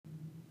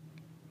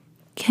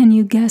Can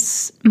you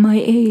guess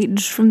my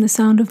age from the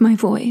sound of my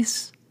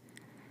voice?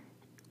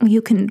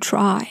 You can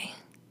try.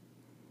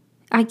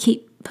 I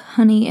keep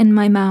honey in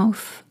my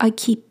mouth. I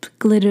keep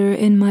glitter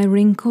in my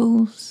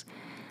wrinkles.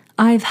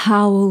 I've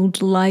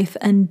howled life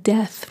and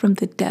death from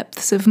the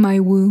depths of my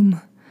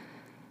womb.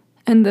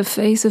 And the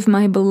face of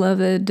my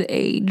beloved,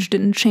 aged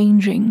and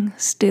changing,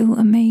 still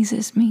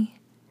amazes me.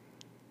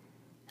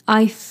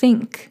 I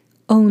think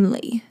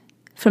only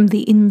from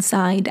the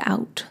inside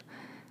out.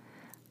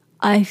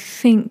 I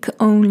think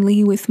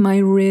only with my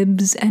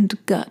ribs and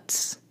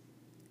guts.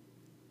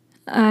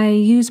 I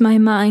use my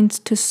mind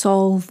to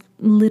solve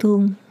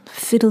little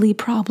fiddly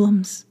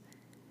problems.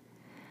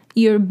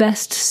 You're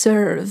best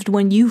served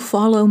when you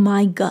follow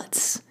my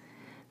guts,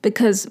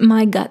 because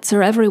my guts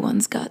are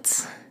everyone's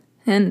guts,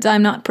 and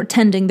I'm not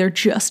pretending they're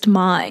just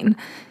mine,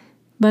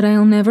 but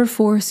I'll never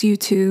force you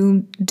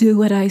to do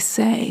what I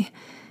say.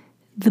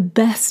 The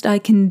best I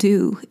can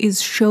do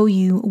is show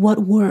you what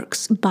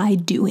works by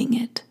doing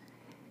it.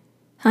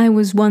 I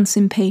was once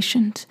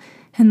impatient,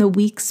 and the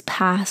weeks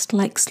passed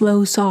like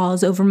slow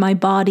saws over my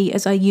body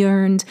as I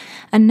yearned,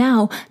 and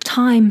now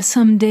time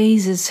some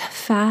days is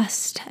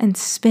fast and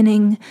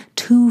spinning,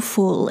 too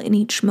full in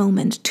each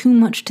moment, too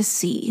much to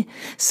see,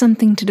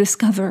 something to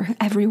discover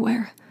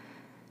everywhere.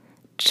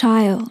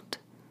 Child,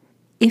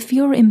 if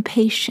you're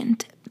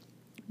impatient,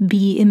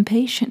 be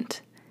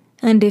impatient.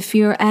 And if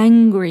you're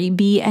angry,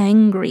 be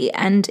angry,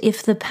 and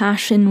if the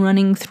passion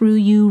running through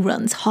you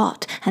runs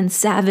hot and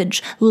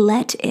savage,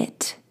 let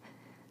it.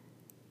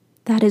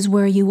 That is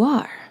where you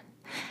are,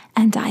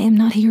 and I am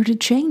not here to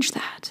change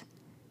that.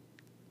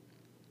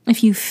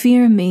 If you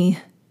fear me,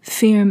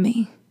 fear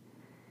me.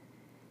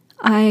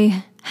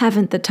 I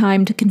haven't the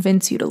time to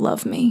convince you to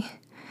love me.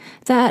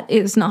 That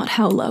is not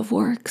how love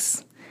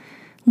works.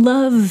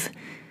 Love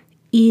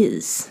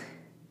is.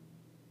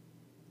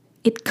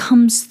 It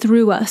comes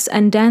through us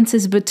and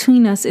dances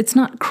between us. It's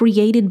not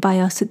created by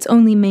us, it's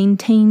only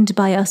maintained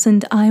by us,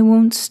 and I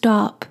won't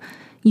stop.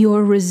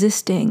 You're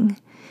resisting.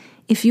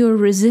 If your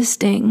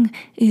resisting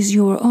is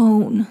your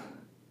own.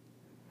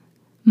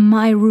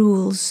 My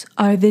rules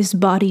are this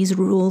body's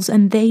rules,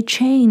 and they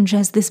change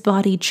as this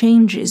body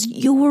changes.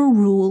 Your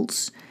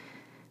rules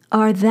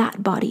are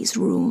that body's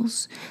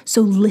rules.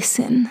 So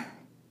listen.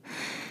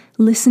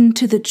 Listen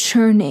to the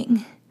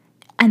churning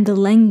and the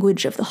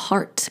language of the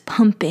heart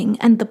pumping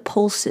and the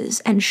pulses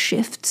and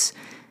shifts,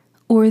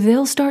 or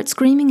they'll start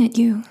screaming at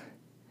you,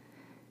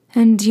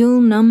 and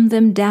you'll numb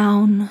them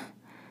down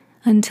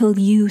until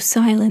you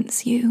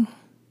silence you.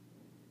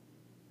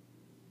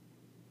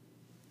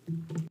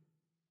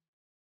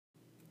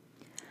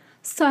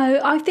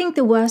 So I think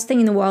the worst thing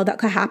in the world that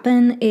could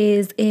happen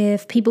is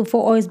if people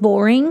thought I was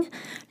boring.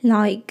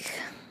 Like,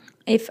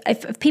 if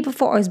people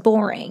thought I was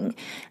boring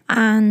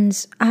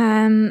and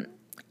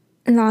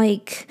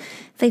like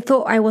they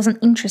thought I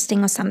wasn't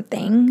interesting or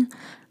something,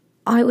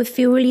 I would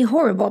feel really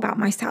horrible about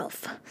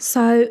myself.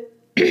 So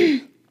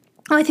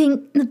I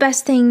think the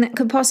best thing that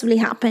could possibly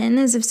happen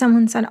is if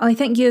someone said, I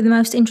think you're the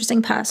most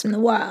interesting person in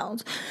the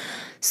world.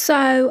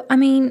 So, I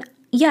mean,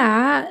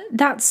 yeah,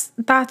 that's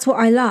what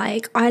I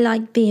like. I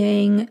like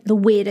being the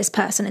weirdest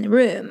person in the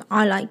room.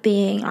 I like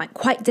being like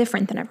quite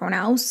different than everyone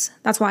else.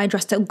 That's why I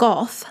dress so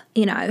goth,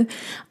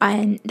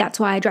 and that's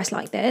why I dress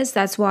like this.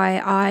 That's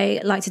why I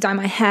like to dye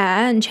my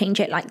hair and change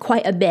it like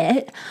quite a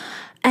bit.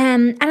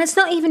 And it's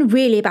not even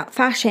really about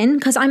fashion,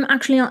 because I'm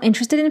actually not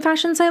interested in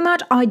fashion so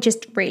much. I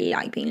just really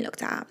like being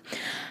looked at.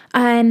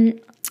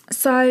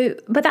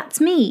 But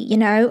that's me,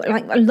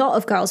 like a lot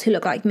of girls who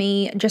look like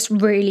me just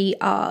really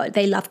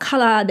they love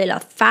color, they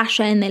love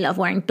fashion, they love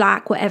wearing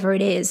black, whatever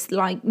it is.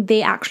 Like,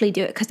 they actually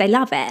do it because they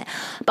love it.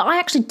 But I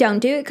actually don't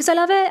do it because I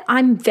love it.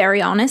 I'm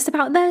very honest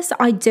about this.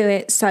 I do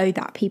it so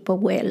that people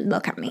will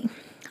look at me.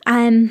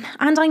 And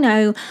I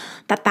know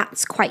that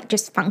that's quite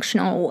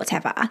dysfunctional or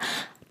whatever.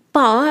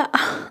 But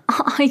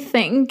I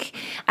think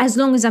as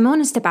long as I'm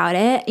honest about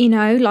it,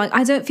 like,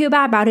 I don't feel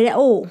bad about it at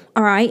all.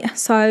 All right.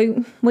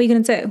 So what are you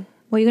going to do?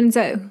 What are you going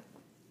to do?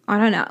 I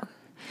don't know.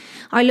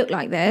 I look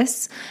like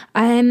this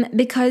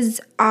because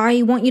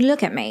I want you to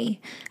look at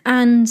me.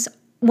 And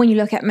when you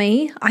look at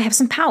me, I have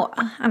some power.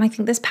 And I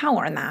think there's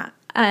power in that.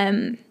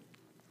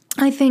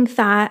 I think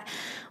that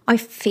I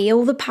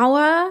feel the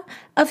power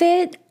of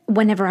it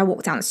whenever I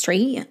walk down the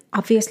street,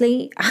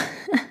 obviously.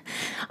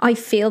 I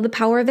feel the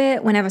power of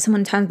it whenever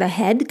someone turns their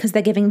head, because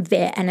they're giving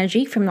their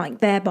energy from like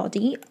their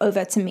body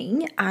over to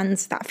me. And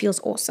that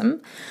feels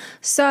awesome.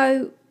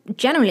 So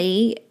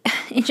generally,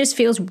 it just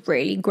feels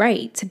really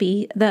great to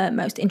be the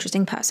most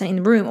interesting person in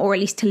the room, or at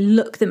least to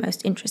look the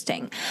most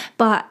interesting.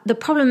 But the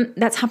problem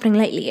that's happening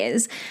lately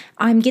is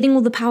I'm getting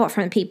all the power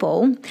from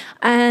people,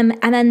 and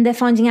then they're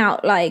finding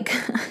out like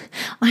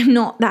I'm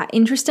not that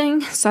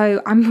interesting,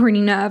 so I'm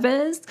really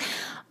nervous.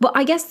 But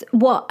I guess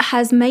what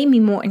has made me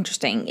more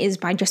interesting is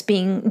by just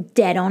being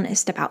dead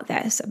honest about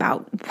this,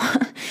 about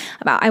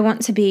I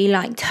want to be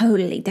like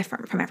totally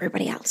different from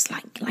everybody else,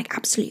 like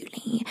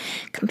absolutely,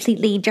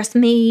 completely just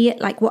me,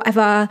 like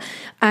whatever.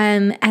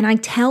 And I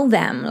tell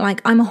them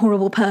like I'm a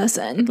horrible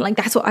person, like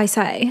that's what I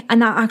say,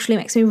 and that actually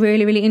makes me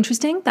really, really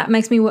interesting. That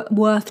makes me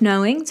worth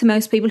knowing to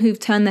most people who've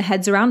turned their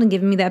heads around and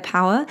given me their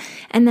power.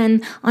 And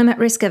then I'm at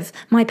risk of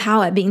my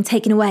power being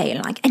taken away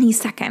like any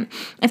second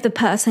if the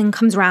person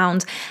comes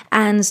around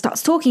and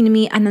starts talking to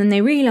me and then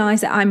they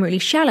realize that I'm really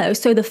shallow.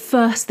 So the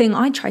first thing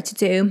I try to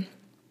do,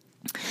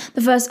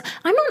 I'm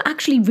not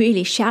actually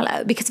really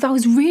shallow, because if I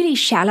was really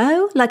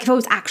shallow, like if I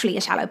was actually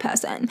a shallow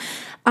person,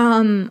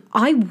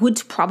 I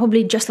would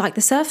probably just like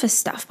the surface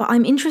stuff, but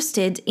I'm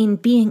interested in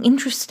being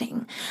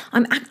interesting.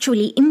 I'm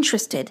actually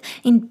interested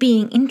in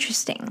being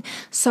interesting.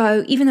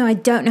 So even though I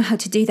don't know how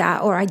to do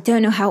that, or I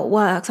don't know how it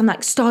works, I'm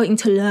like starting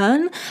to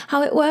learn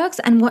how it works.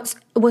 And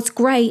what's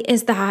great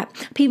is that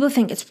people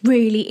think it's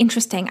really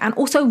interesting and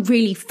also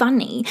really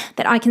funny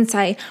that I can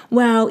say,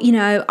 well, you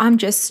know, I'm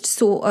just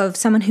sort of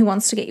someone who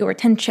wants to get your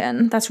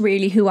attention. That's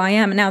really who I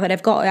am. And now that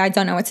I've got it, I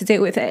don't know what to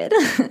do with it.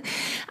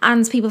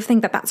 And people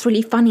think that that's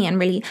really funny and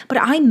really, but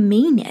I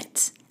mean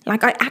it.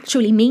 Like I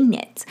actually mean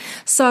it.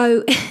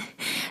 So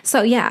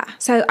yeah.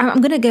 So I'm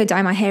going to go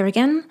dye my hair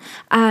again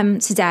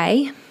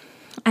today.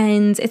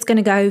 And it's going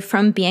to go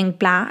from being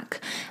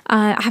black.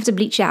 I have to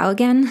bleach it out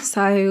again.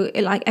 So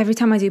like every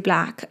time I do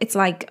black, it's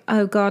like,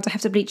 oh God, I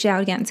have to bleach it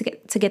out again to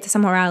get to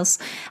somewhere else.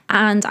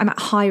 And I'm at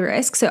high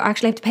risk. So I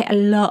actually have to pay a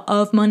lot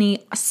of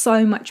money,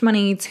 so much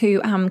money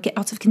to get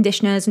lots of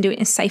conditioners and do it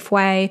in a safe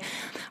way.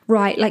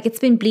 Right, like it's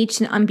been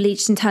bleached and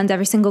unbleached and turned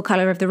every single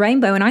color of the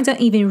rainbow, and I don't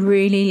even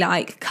really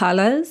like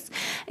colors.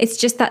 It's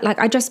just that like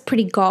I dress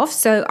pretty goth,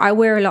 so I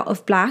wear a lot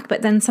of black,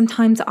 but then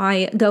sometimes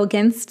I go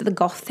against the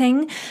goth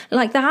thing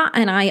like that,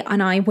 and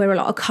I wear a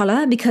lot of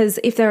color, because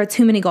if there are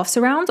too many goths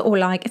around, or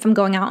like if I'm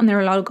going out and there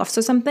are a lot of goths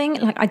or something,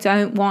 like I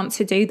don't want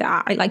to do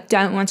that. I like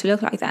don't want to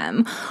look like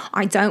them.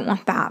 I don't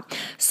want that.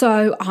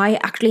 So I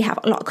actually have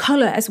a lot of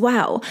color as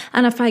well.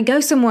 And if I go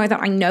somewhere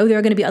that I know there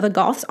are going to be other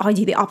goths, I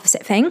do the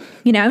opposite thing,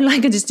 you know,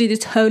 like I just do the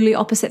totally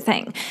opposite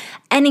thing.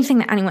 Anything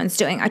that anyone's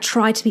doing, I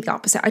try to be the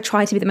opposite. I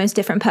try to be the most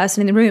different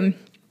person in the room.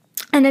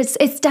 And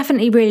it's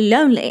definitely really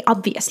lonely,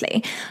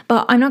 obviously,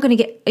 but I'm not going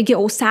to get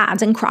all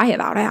sad and cry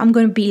about it. I'm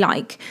going to be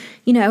like,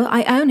 you know,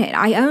 I own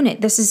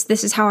it. This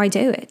is how I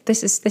do it.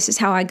 This is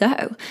how I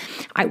go.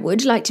 I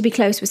would like to be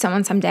close with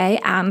someone someday,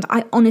 and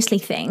I honestly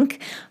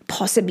think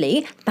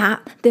possibly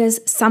that there's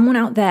someone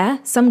out there,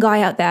 some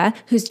guy out there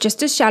who's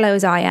just as shallow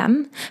as I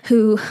am,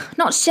 who,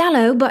 not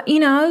shallow, but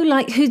you know,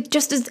 like who's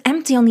just as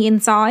empty on the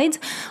inside.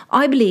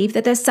 I believe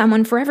that there's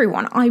someone for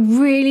everyone. I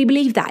really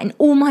believe that in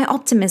all my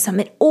optimism,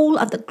 in all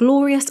of the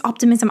glorious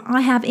optimism I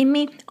have in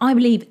me. I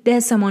believe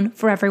there's someone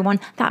for everyone.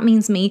 That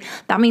means me.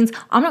 That means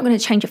I'm not going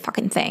to change a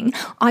fucking thing.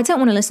 I don't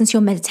want to listen to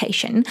your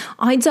meditation.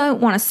 I don't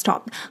want to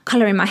stop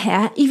colouring my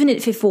hair, even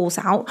if it falls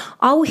out.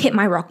 I will hit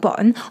my rock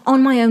bottom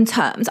on my own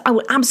terms. I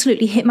will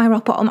absolutely hit my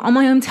rock bottom on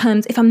my own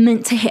terms if I'm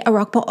meant to hit a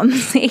rock bottom.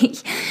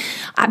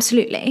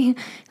 Absolutely.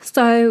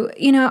 So,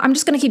 you know, I'm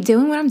just going to keep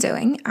doing what I'm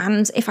doing.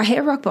 And if I hit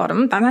a rock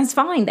bottom, then that's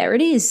fine. There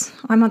it is.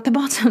 I'm at the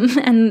bottom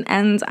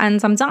and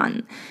I'm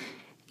done.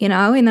 You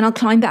know, and then I'll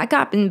climb back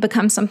up and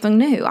become something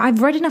new.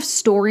 I've read enough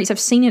stories. I've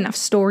seen enough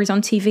stories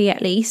on TV,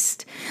 at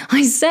least.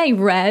 I say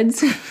read,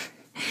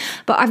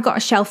 but I've got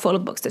a shelf full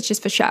of books that's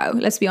just for show.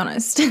 Let's be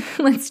honest.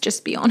 Let's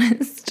just be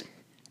honest.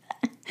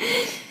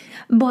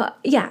 But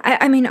yeah,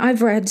 I mean,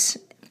 I've read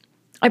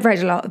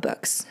a lot of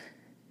books,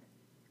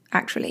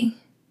 actually.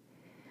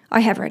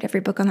 I have read every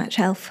book on that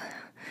shelf.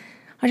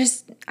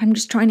 I'm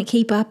just trying to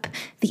keep up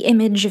the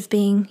image of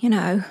being, you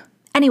know.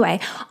 Anyway,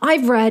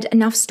 I've read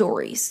enough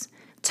stories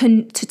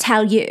to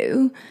tell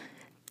you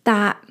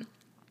that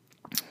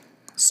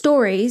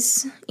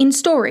in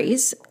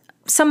stories,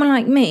 someone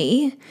like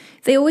me,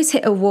 they always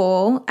hit a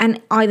wall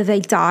and either they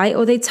die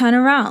or they turn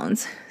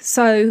around.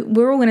 So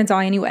we're all going to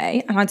die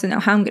anyway, and I don't know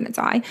how I'm going to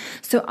die.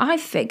 So I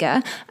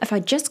figure if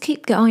I just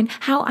keep going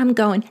how I'm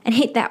going and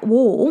hit that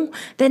wall,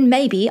 then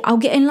maybe I'll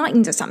get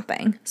enlightened or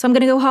something. So I'm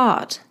going to go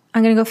hard.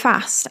 I'm going to go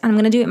fast, and I'm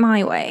going to do it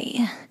my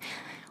way.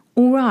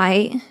 All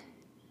right.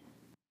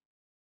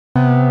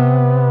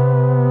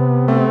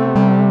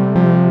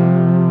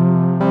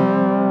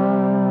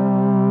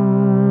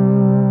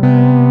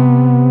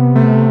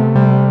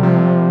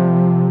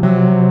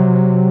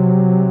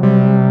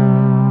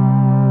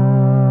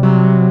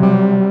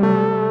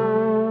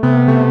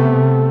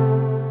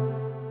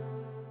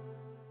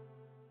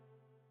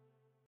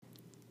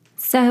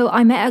 So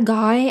I met a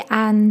guy,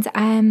 and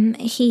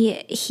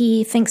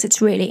he thinks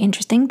it's really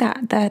interesting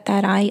that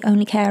I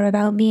only care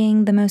about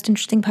being the most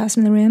interesting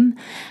person in the room,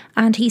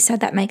 and he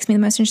said that makes me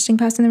the most interesting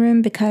person in the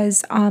room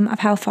because of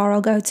how far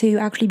I'll go to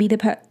actually be the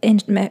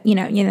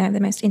the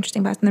most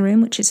interesting person in the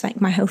room, which is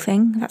like my whole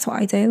thing. That's what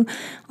I do.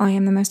 I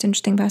am the most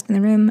interesting person in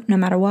the room. No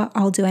matter what,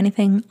 I'll do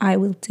anything. I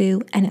will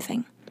do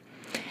anything.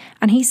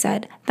 And he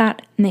said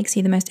that makes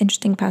you the most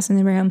interesting person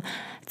in the room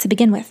to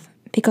begin with,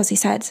 because he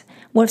said,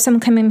 what if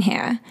someone came in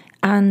here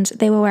and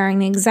they were wearing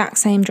the exact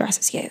same dress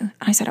as you? And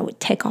I said, I would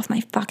take off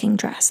my fucking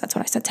dress. That's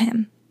what I said to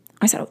him.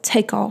 I said, I would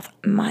take off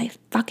my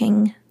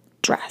fucking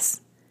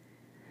dress.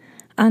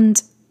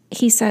 And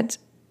he said,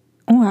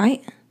 all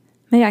right,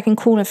 maybe I can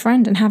call a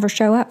friend and have her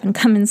show up and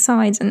come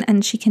inside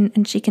and she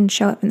can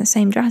show up in the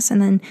same dress,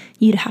 and then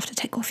you'd have to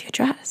take off your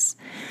dress.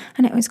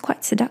 And it was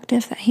quite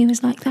seductive that he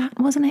was like that,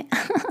 wasn't it?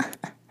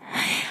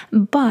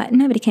 But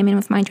nobody came in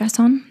with my dress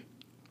on.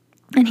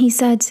 And he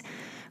said,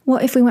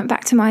 what if we went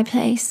back to my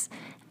place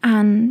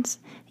and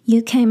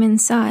you came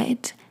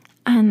inside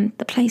and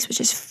the place was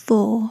just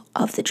full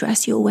of the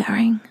dress you're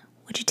wearing?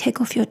 Would you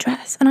take off your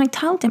dress? And I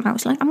told him, I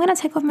was like, I'm going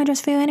to take off my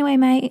dress for you anyway,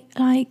 mate.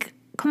 Like,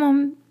 come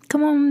on,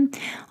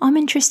 I'm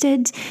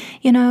interested.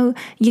 You know,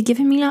 you give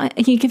me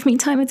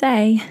time of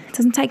day. It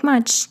doesn't take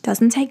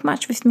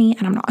much with me,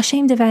 and I'm not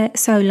ashamed of it.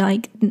 So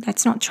like,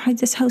 let's not try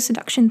this whole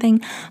seduction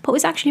thing. But it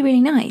was actually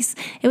really nice.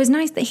 It was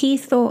nice that he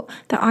thought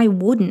that I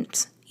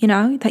wouldn't. You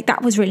know, like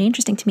that was really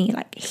interesting to me.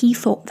 Like he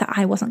thought that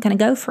I wasn't going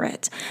to go for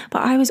it,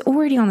 but I was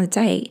already on the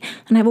date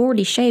and I've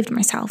already shaved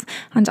myself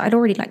and I'd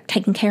already like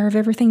taken care of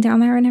everything down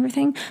there and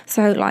everything.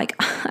 So like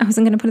I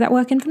wasn't going to put that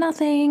work in for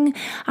nothing,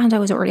 and I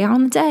was already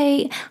on the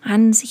date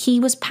and he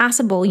was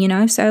passable, you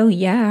know? So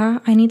yeah,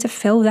 I need to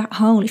fill that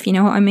hole, if you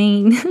know what I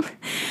mean.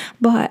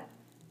 But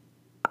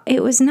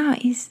it was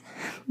nice.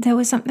 There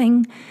was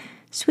something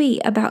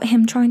sweet about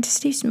him trying to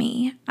seduce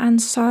me.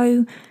 And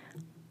so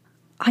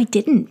I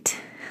didn't.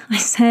 I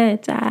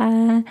said,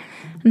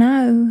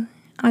 no,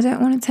 I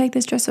don't want to take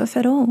this dress off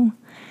at all.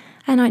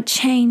 And I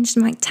changed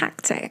my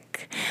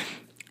tactic.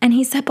 And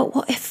he said, but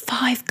what if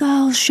 5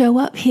 girls show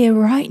up here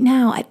right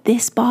now at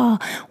this bar?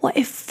 What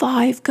if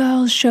 5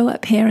 girls show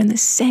up here in the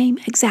same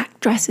exact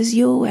dress as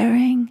you're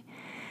wearing?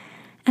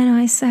 And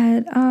I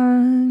said,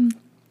 I'm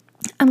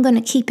going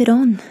to keep it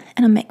on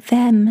and I'll make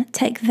them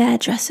take their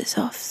dresses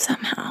off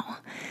somehow.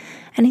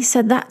 And he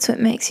said, that's what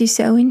makes you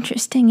so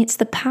interesting. It's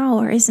the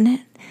power, isn't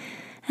it?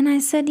 And I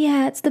said,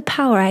 yeah, it's the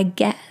power, I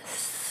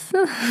guess.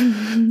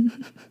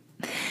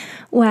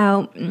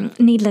 Well,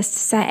 needless to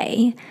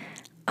say,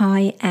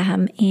 I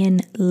am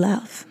in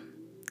love.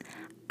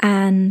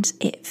 And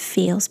it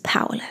feels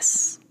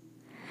powerless.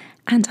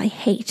 And I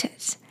hate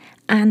it.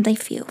 And I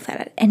feel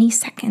that at any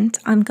second,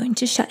 I'm going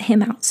to shut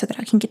him out so that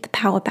I can get the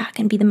power back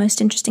and be the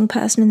most interesting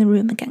person in the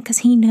room again. Because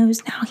he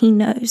knows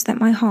that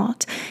my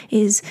heart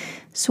is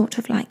sort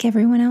of like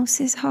everyone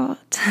else's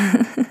heart.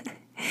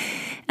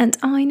 And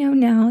I know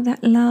now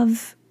that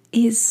love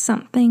is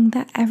something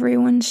that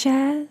everyone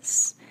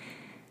shares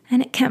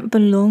and it can't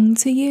belong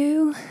to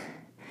you.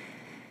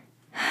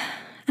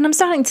 And I'm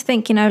starting to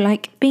think, you know,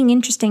 like being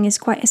interesting is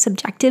quite a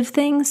subjective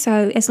thing.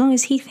 So as long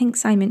as he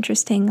thinks I'm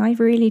interesting, I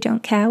really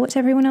don't care what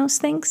everyone else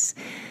thinks.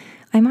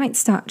 I might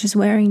start just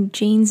wearing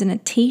jeans and a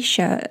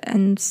t-shirt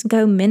and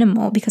go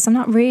minimal because I'm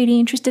not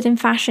really interested in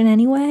fashion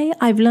anyway.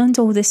 I've learned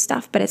all this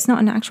stuff, but it's not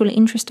an actual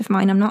interest of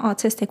mine. I'm not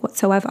artistic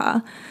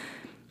whatsoever.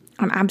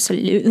 I'm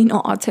absolutely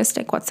not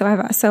artistic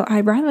whatsoever. So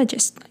I'd rather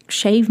just like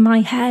shave my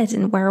head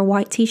and wear a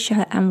white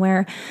t-shirt and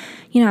wear,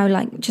 you know,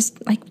 like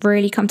just like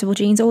really comfortable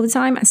jeans all the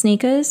time and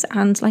sneakers.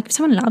 And like if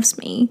someone loves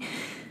me,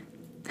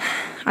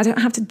 I don't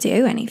have to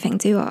do anything,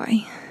 do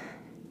I?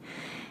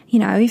 You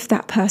know, if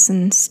that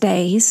person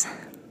stays.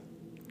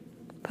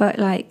 But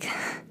like,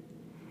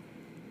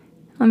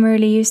 I'm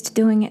really used to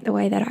doing it the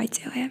way that I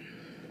do it.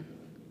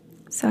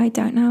 So I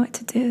don't know what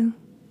to do.